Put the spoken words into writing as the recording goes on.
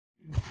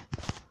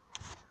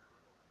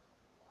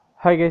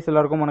Hi guys,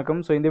 எல்லாருக்கும்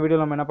வணக்கம். So இந்த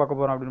வீடியோவில் நம்ம என்ன பார்க்க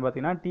போகிறோம் அப்படின்னு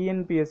பார்த்தீங்கன்னா,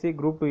 டிஎன்பிஎஸ்சி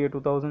குரூப் 2A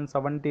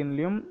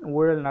 2017லையும்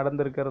ஊழல்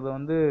நடந்திருக்கிறது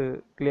வந்து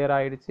கிளியர்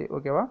ஆகிடுச்சு.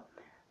 ஓகேவா?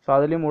 ஸோ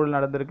அதுலேயும் ஊழல்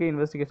நடந்திருக்கு,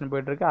 இன்வெஸ்டிகேஷன்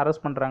போயிட்டுருக்கு,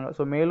 அரெஸ்ட் பண்ணுறாங்க.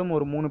 ஸோ மேலும்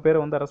ஒரு 3 பேரை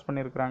வந்து அரெஸ்ட்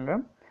பண்ணியிருக்கிறாங்க.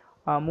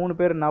 3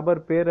 பேர்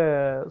நபர் பேரை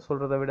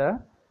சொல்கிறத விட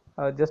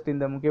ஜஸ்ட்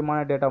இந்த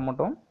முக்கியமான டேட்டா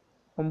மட்டும்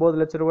 9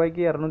 லட்ச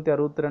ரூபாய்க்கு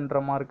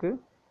 262 மார்க்கு,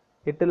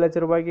 8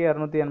 லட்ச ரூபாய்க்கு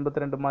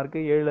 282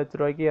 மார்க்கு, 7 லட்ச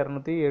ரூபாய்க்கு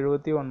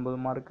 279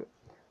 மார்க்கு.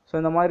 ஸோ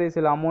இந்த மாதிரி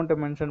சில அமௌண்ட்டை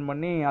மென்ஷன்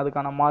பண்ணி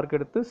அதுக்கான மார்க்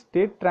எடுத்து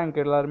ஸ்டேட் ரேங்க்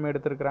எல்லாருமே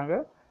எடுத்திருக்கிறாங்க.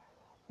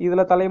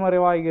 இதில்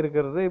தலைமறைவாகி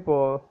இருக்கிறது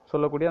இப்போது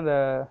சொல்லக்கூடிய அந்த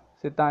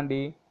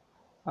சித்தாண்டி,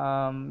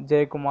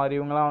 ஜெயக்குமார்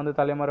இவங்கெல்லாம் வந்து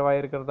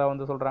தலைமறைவாக இருக்கிறதா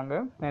வந்து சொல்கிறாங்க.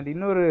 அண்ட்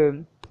இன்னொரு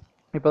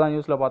இப்போ தான்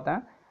நியூஸில் பார்த்தேன்,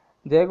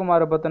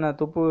 ஜெயக்குமாரை பற்றின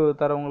துப்பு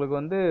தரவங்களுக்கு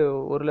வந்து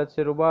 1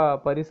 லட்ச ரூபாய்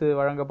பரிசு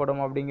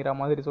வழங்கப்படும் அப்படிங்கிற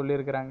மாதிரி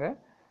சொல்லியிருக்கிறாங்க.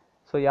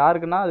 ஸோ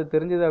யாருக்குன்னா அது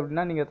தெரிஞ்சது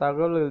அப்படின்னா நீங்கள்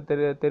தகவல்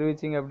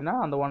தெரிவிச்சிங்க அப்படின்னா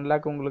அந்த 1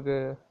 லேக் உங்களுக்கு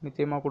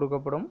நிச்சயமாக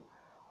கொடுக்கப்படும்.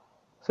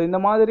 ஸோ இந்த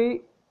மாதிரி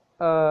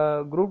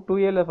குரூப்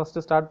 2Aல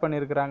ஃபஸ்ட்டு ஸ்டார்ட்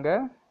பண்ணியிருக்கிறாங்க.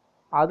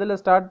 அதில்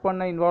ஸ்டார்ட்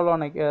பண்ண இன்வால்வ்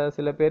ஆன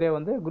சில பேரே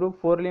வந்து குரூப்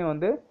 4லேயும்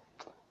வந்து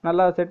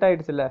நல்லா செட்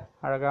ஆகிடுச்சுல்ல,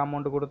 அழகாக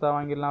அமௌண்ட்டு கொடுத்தா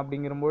வாங்கிடலாம்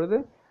அப்படிங்கிறபொழுது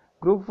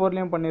குரூப்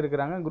 4லேயும்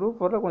பண்ணியிருக்கிறாங்க. குரூப்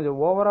 4ல்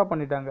கொஞ்சம் ஓவராக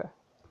பண்ணிட்டாங்க.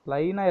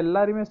 லைனாக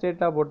எல்லாருமே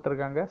ஸ்டேட்டாக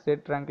போட்டிருக்காங்க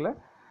ஸ்டேட் ரேங்க்கில்.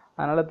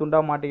 அதனால்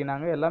துண்டாக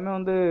மாட்டிக்கினாங்க. எல்லாமே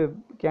வந்து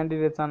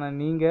கேண்டிடேட்ஸான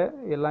நீங்கள்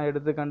எல்லாம்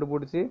எடுத்து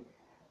கண்டுபிடிச்சி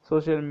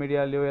சோஷியல்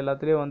மீடியாலேயோ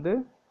எல்லாத்துலேயும் வந்து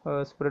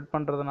ஸ்ப்ரெட்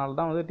பண்ணுறதுனால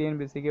தான் வந்து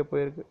டிஎன்பிஎஸ்சிக்கே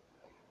போயிருக்கு.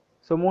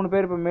 ஸோ 3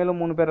 பேர் இப்போ மேலும்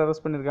 3 பேர்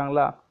அரெஸ்ட்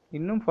பண்ணியிருக்காங்களா,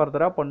 இன்னும்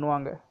ஃபர்தராக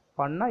பண்ணுவாங்க.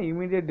 பண்ணால்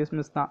இமீடியட்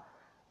டிஸ்மிஸ் தான்.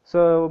 ஸோ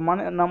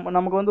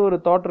நமக்கு வந்து ஒரு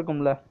தாட்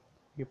இருக்கும்ல,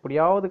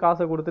 எப்படியாவது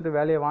காசை கொடுத்துட்டு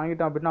வேலையை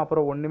வாங்கிட்டோம் அப்படின்னா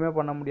அப்புறம் ஒன்றுமே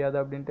பண்ண முடியாது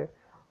அப்படின்ட்டு.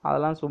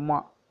 அதெல்லாம் சும்மா.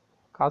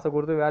 காசை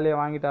கொடுத்து வேலையை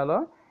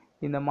வாங்கிட்டாலும்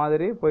இந்த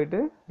மாதிரி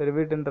போயிட்டு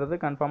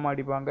ரிவீட்டுன்றது கன்ஃபார்மாக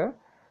அடிப்பாங்க.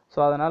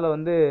 ஸோ அதனால்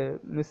வந்து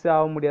மிஸ்ஸே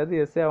ஆக முடியாது,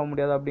 எஸ்ஸே ஆக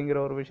முடியாது அப்படிங்கிற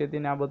ஒரு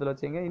விஷயத்தையும் ஞாபகத்தில்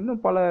வச்சுங்க.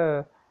 இன்னும் பல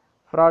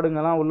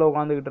ஃப்ராடுங்கெல்லாம் உள்ளே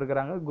உட்காந்துக்கிட்டு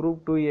இருக்கிறாங்க குரூப்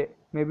 2A.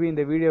 மேபி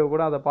இந்த வீடியோவை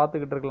கூட அதை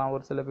பார்த்துக்கிட்டு இருக்கலாம்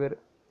ஒரு சில பேர்.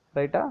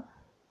 ரைட்டா?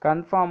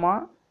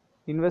 கன்ஃபார்மாக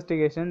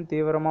இன்வெஸ்டிகேஷன்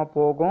தீவிரமாக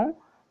போகும்.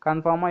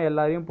 கன்ஃபார்மாக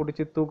எல்லாரையும்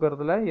பிடிச்சி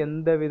தூக்கிறதுல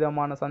எந்த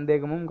விதமான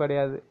சந்தேகமும்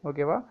கிடையாது.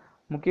 ஓகேவா?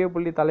 முக்கிய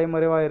புள்ளி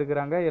தலைமறைவாக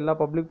இருக்கிறாங்க. எல்லா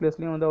பப்ளிக்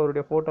பிளேஸ்லையும் வந்து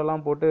அவருடைய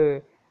ஃபோட்டோலாம் போட்டு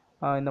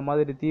இந்த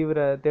மாதிரி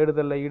தீவிர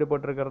தேடுதலில்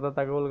ஈடுபட்டிருக்கிறதா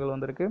தகவல்கள்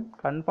வந்திருக்கு.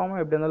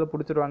 கன்ஃபார்மாக எப்படி இருந்தாலும்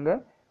பிடிச்சிருவாங்க.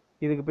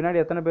 இதுக்கு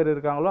பின்னாடி எத்தனை பேர்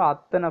இருக்காங்களோ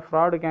அத்தனை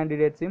ஃப்ராடு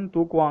கேண்டிடேட்ஸையும்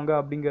தூக்குவாங்க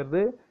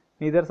அப்படிங்கிறது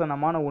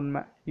நிதர்சனமான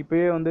உண்மை.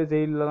 இப்போயே வந்து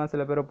ஜெயிலில் தான்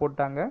சில பேரை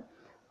போட்டாங்க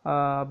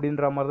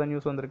அப்படின்ற மாதிரி தான்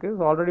நியூஸ் வந்திருக்கு.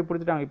 ஸோ ஆல்ரெடி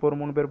பிடிச்சிட்டாங்க, இப்போ ஒரு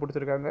 3 பேர்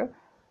பிடிச்சிருக்காங்க.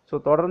 ஸோ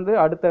தொடர்ந்து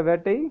அடுத்த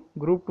வேட்டை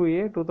குரூப்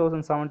 2A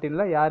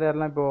 2017ல் யார்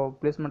யாரெல்லாம் இப்போது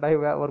பிளேஸ்மெண்ட் ஆகி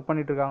ஒர்க்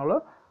பண்ணிட்டு இருக்காங்களோ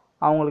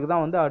அவங்களுக்கு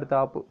தான் வந்து அடுத்த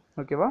ஆப்பு.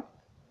 ஓகேவா?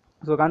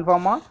 ஸோ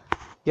கன்ஃபார்மாக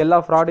எல்லா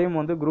ஃப்ராடையும்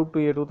வந்து குரூப்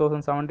 2A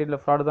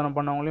 2017ல் ஃப்ராடு தானே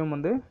பண்ணவங்களையும்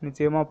வந்து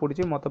நிச்சயமாக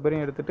பிடிச்சி மொத்த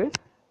பேரையும் எடுத்துகிட்டு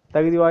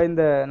தகுதி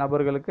வாய்ந்த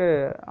நபர்களுக்கு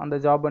அந்த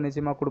ஜாப்பை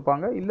நிச்சயமாக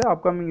கொடுப்பாங்க. இல்லை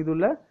அப்கமிங்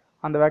இதுல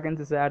அந்த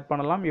வேகன்சிஸை ஆட்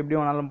பண்ணலாம், எப்படி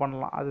வேணாலும்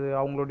பண்ணலாம். அது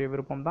அவங்களுடைய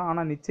விருப்பம் தான்.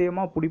 ஆனால்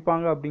நிச்சயமாக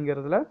பிடிப்பாங்க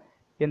அப்படிங்கிறதுல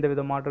எந்த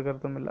வித மாற்று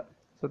கருத்தும் இல்லை.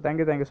 So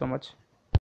thank you so much.